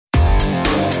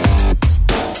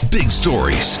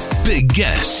stories, big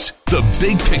guests, the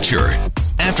big picture.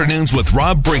 Afternoons with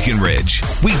Rob Breckenridge.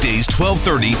 Weekdays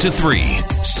 12:30 to 3,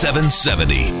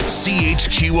 770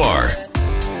 CHQR.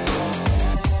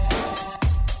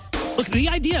 Look, the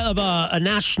idea of a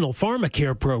national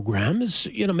pharmacare program is,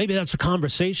 maybe that's a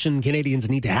conversation Canadians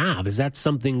need to have. Is that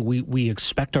something we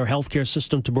expect our healthcare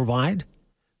system to provide?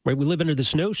 Right? We live under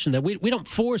this notion that we don't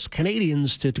force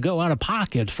Canadians to go out of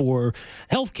pocket for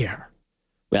healthcare.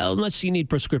 Well, unless you need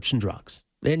prescription drugs,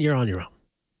 then you're on your own.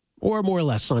 Or more or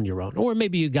less on your own. Or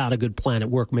maybe you got a good plan at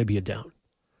work, maybe you don't.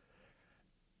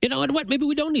 And what? Maybe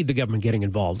we don't need the government getting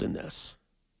involved in this.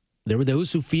 There are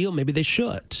those who feel maybe they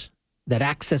should. That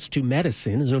access to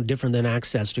medicine is no different than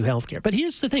access to health care. But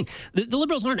here's the thing. The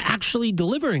Liberals aren't actually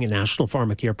delivering a national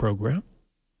pharmacare program,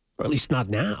 or at least not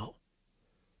now.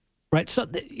 Right? So,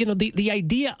 the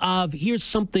idea of here's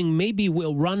something maybe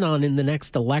we'll run on in the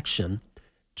next election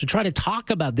to try to talk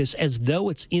about this as though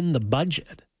it's in the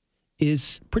budget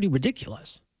is pretty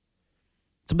ridiculous.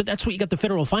 So, but that's what you got the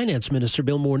federal finance minister,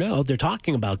 Bill Morneau, they're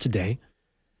talking about today.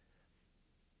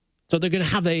 So they're going to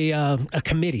have a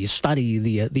committee study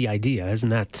the idea. Isn't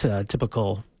that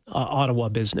typical Ottawa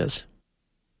business?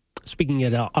 Speaking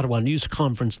at Ottawa News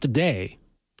Conference today,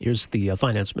 here's the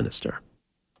finance minister.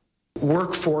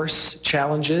 Workforce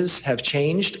challenges have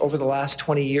changed over the last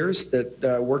 20 years.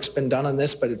 That work's been done on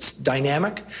this, but it's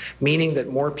dynamic, meaning that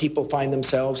more people find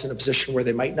themselves in a position where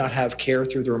they might not have care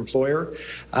through their employer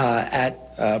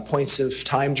at points of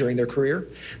time during their career.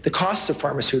 The cost of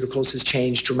pharmaceuticals has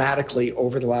changed dramatically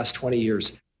over the last 20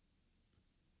 years.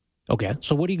 Okay,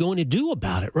 so what are you going to do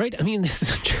about it, right? I mean, this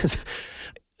is just,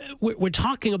 we're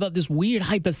talking about this weird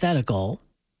hypothetical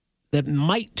that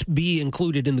might be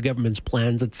included in the government's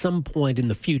plans at some point in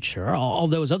the future.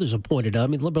 Although, as others have pointed out,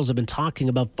 Liberals have been talking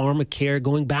about pharmacare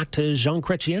going back to Jean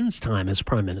Chrétien's time as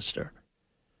Prime Minister.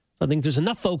 So I think there's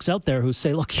enough folks out there who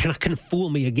say, look, you're not going to fool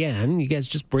me again. You guys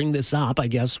just bring this up, I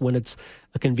guess, when it's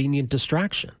a convenient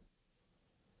distraction.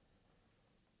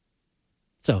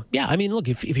 So, yeah, look,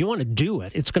 if you want to do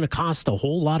it, it's going to cost a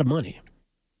whole lot of money.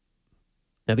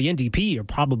 Now, the NDP are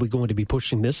probably going to be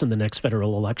pushing this in the next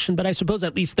federal election, but I suppose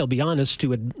at least they'll be honest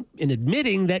in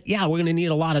admitting that, yeah, we're going to need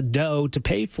a lot of dough to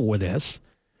pay for this,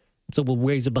 so we'll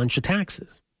raise a bunch of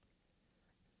taxes.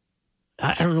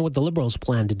 I don't know what the Liberals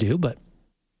plan to do, but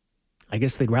I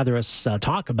guess they'd rather us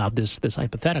talk about this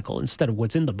hypothetical instead of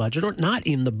what's in the budget or not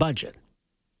in the budget.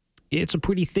 It's a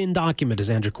pretty thin document, as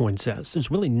Andrew Coyne says.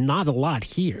 There's really not a lot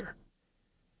here.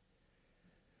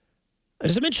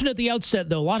 As I mentioned at the outset,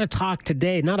 though, a lot of talk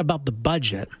today, not about the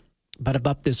budget, but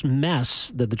about this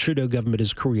mess that the Trudeau government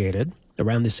has created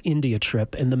around this India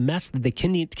trip and the mess that they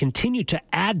continue to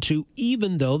add to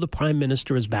even though the Prime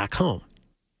Minister is back home.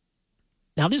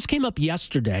 Now, this came up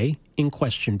yesterday in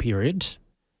question period.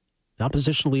 The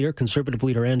opposition leader, Conservative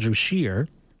leader Andrew Scheer,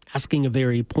 asking a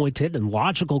very pointed and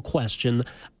logical question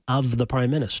of the Prime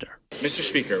Minister. Mr.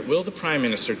 Speaker, will the Prime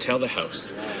Minister tell the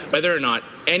House whether or not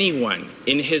anyone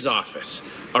in his office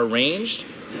arranged,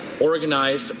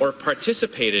 organized, or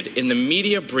participated in the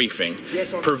media briefing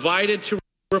provided to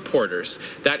reporters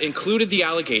that included the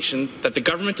allegation that the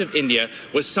government of India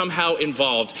was somehow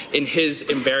involved in his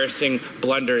embarrassing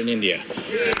blunder in India?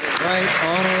 Right,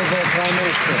 Honourable Prime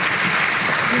Minister.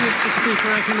 Mr. Speaker,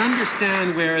 I can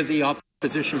understand where the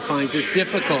opposition finds this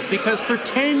difficult because for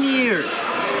 10 years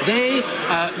they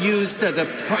used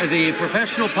the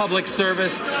professional public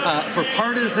service for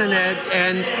partisan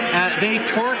ends. They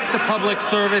torqued the public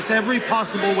service every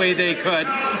possible way they could,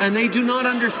 and they do not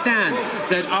understand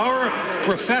that our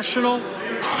professional,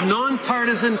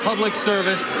 non-partisan public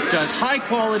service does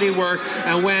high-quality work,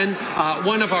 and when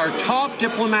one of our top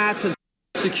diplomats and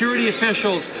security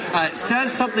officials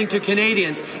says something to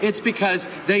Canadians, it's because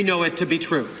they know it to be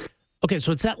true. Okay,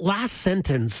 so it's that last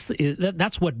sentence,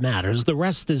 that's what matters. The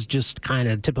rest is just kind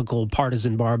of typical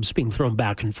partisan barbs being thrown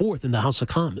back and forth in the House of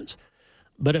Commons.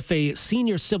 But if a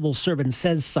senior civil servant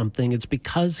says something, it's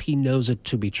because he knows it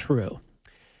to be true.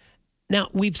 Now,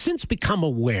 we've since become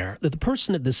aware that the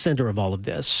person at the center of all of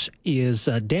this is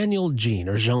Daniel Jean,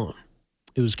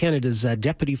 who's Canada's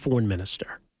Deputy Foreign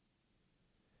Minister.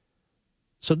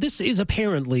 So this is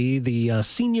apparently the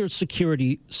senior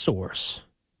security source,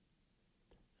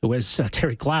 who, as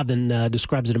Terry Clavin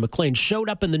describes it in Maclean, showed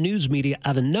up in the news media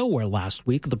out of nowhere last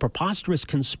week with a preposterous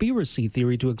conspiracy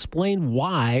theory to explain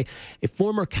why a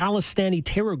former Khalistani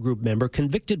terror group member,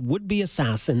 convicted would-be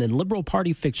assassin and Liberal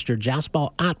Party fixture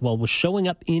Jaspal Atwal was showing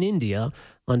up in India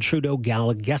on Trudeau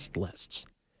Gala guest lists.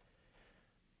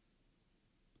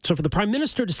 So for the Prime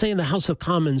Minister to say in the House of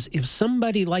Commons, if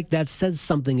somebody like that says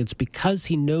something, it's because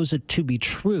he knows it to be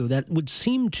true, that would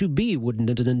seem to be, wouldn't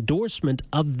it, an endorsement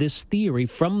of this theory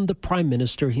from the Prime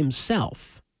Minister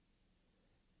himself.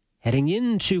 Heading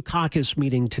into caucus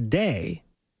meeting today,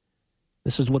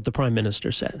 this is what the Prime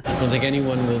Minister said. I don't think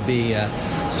anyone will be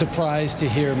surprised to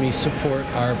hear me support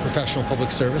our professional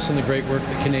public service and the great work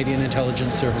that Canadian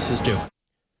intelligence services do.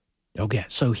 Okay,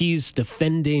 so he's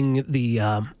defending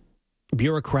the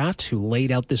bureaucrat who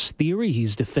laid out this theory.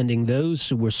 He's defending those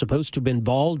who were supposed to be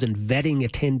involved in vetting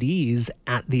attendees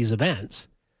at these events.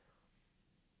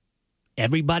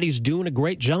 Everybody's doing a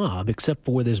great job except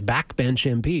for this backbench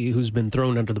MP who's been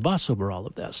thrown under the bus over all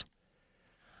of this.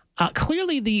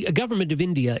 Clearly, the government of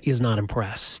India is not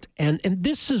impressed. And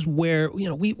this is where,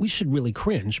 we should really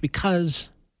cringe, because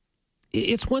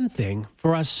it's one thing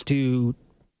for us to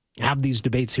have these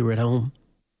debates here at home,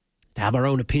 to have our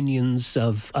own opinions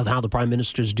of how the Prime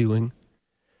Minister's doing.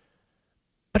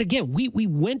 But again, we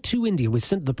went to India. We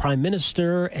sent the Prime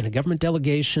Minister and a government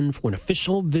delegation for an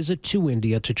official visit to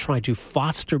India to try to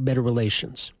foster better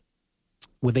relations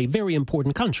with a very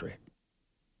important country.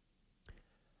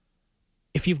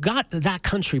 If you've got that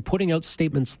country putting out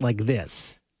statements like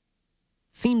this,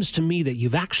 it seems to me that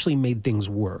you've actually made things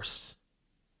worse.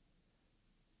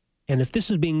 And if this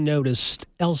is being noticed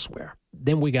elsewhere,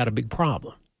 then we got a big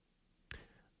problem.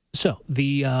 So,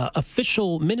 the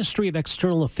official Ministry of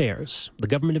External Affairs, the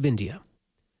government of India,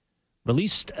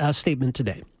 released a statement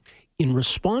today. In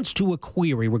response to a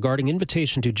query regarding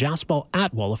invitation to Jaspal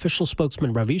Atwal, official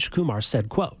spokesman Ravish Kumar said,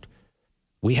 quote,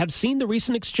 "We have seen the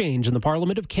recent exchange in the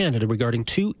Parliament of Canada regarding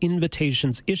 2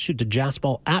 invitations issued to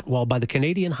Jaspal Atwal by the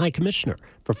Canadian High Commissioner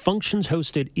for functions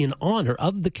hosted in honor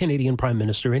of the Canadian Prime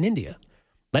Minister in India.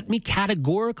 Let me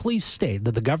categorically state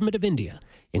that the government of India,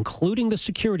 including the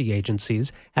security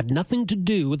agencies, had nothing to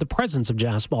do with the presence of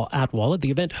Jaspal Atwal at the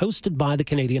event hosted by the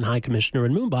Canadian High Commissioner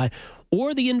in Mumbai,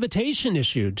 or the invitation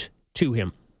issued to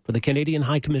him for the Canadian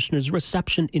High Commissioner's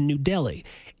reception in New Delhi.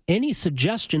 Any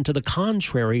suggestion to the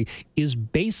contrary is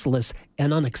baseless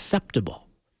and unacceptable."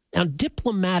 Now, in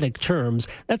diplomatic terms,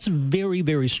 that's very,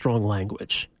 very strong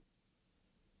language.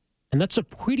 And that's a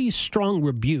pretty strong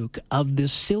rebuke of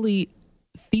this silly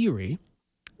theory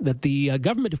that the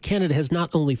government of Canada has not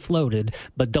only floated,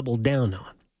 but doubled down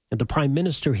on, and the Prime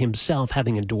Minister himself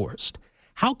having endorsed.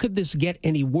 How could this get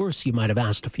any worse, you might have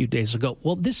asked a few days ago?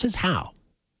 Well, this is how.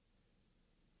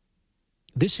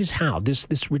 This is how.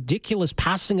 This ridiculous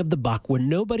passing of the buck where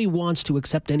nobody wants to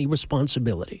accept any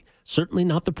responsibility, certainly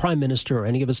not the Prime Minister or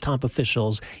any of his top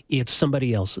officials. It's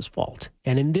somebody else's fault.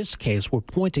 And in this case, we're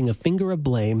pointing a finger of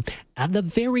blame at the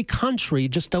very country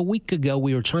just a week ago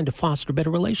we were trying to foster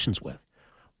better relations with.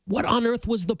 What on earth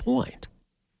was the point?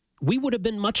 We would have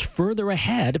been much further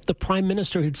ahead if the Prime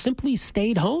Minister had simply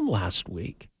stayed home last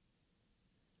week.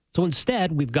 So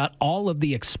instead, we've got all of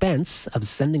the expense of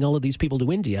sending all of these people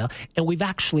to India, and we've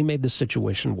actually made the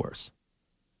situation worse.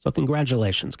 So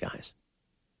congratulations, guys.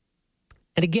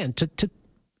 And again,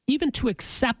 even to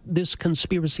accept this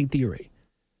conspiracy theory,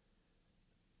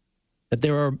 that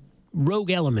there are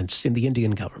rogue elements in the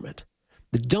Indian government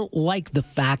that don't like the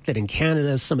fact that in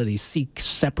Canada, some of these Sikh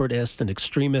separatists and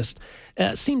extremists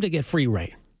seem to get free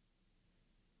rein.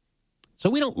 So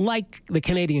we don't like the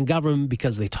Canadian government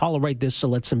because they tolerate this, so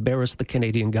let's embarrass the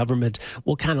Canadian government.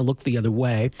 We'll kind of look the other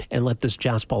way and let this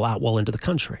Jaspal Atwal into the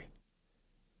country.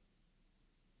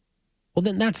 Well,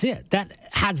 then that's it. That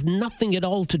has nothing at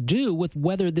all to do with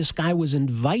whether this guy was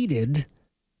invited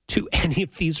to any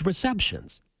of these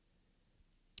receptions.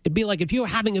 It'd be like if you were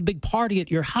having a big party at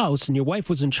your house and your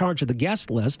wife was in charge of the guest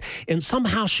list and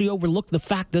somehow she overlooked the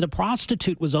fact that a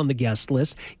prostitute was on the guest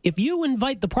list. If you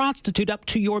invite the prostitute up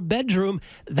to your bedroom,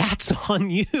 that's on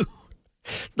you.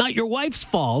 It's not your wife's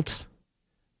fault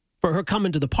for her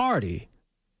coming to the party.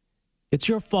 It's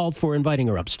your fault for inviting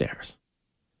her upstairs.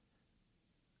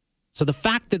 So the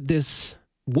fact that this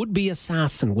would-be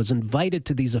assassin was invited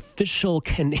to these official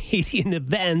Canadian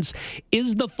events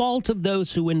is the fault of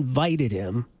those who invited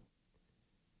him,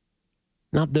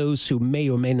 not those who may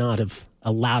or may not have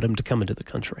allowed him to come into the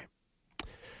country.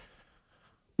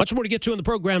 Much more to get to in the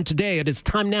program today. It is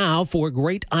time now for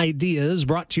Great Ideas,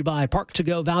 brought to you by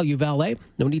Park2Go Value Valet.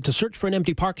 No need to search for an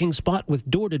empty parking spot with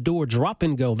door-to-door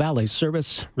drop-and-go valet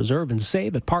service. Reserve and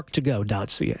save at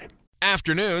park2go.ca.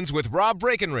 Afternoons with Rob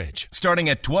Breckenridge, starting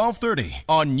at 12:30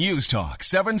 on News Talk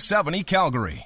 770 Calgary.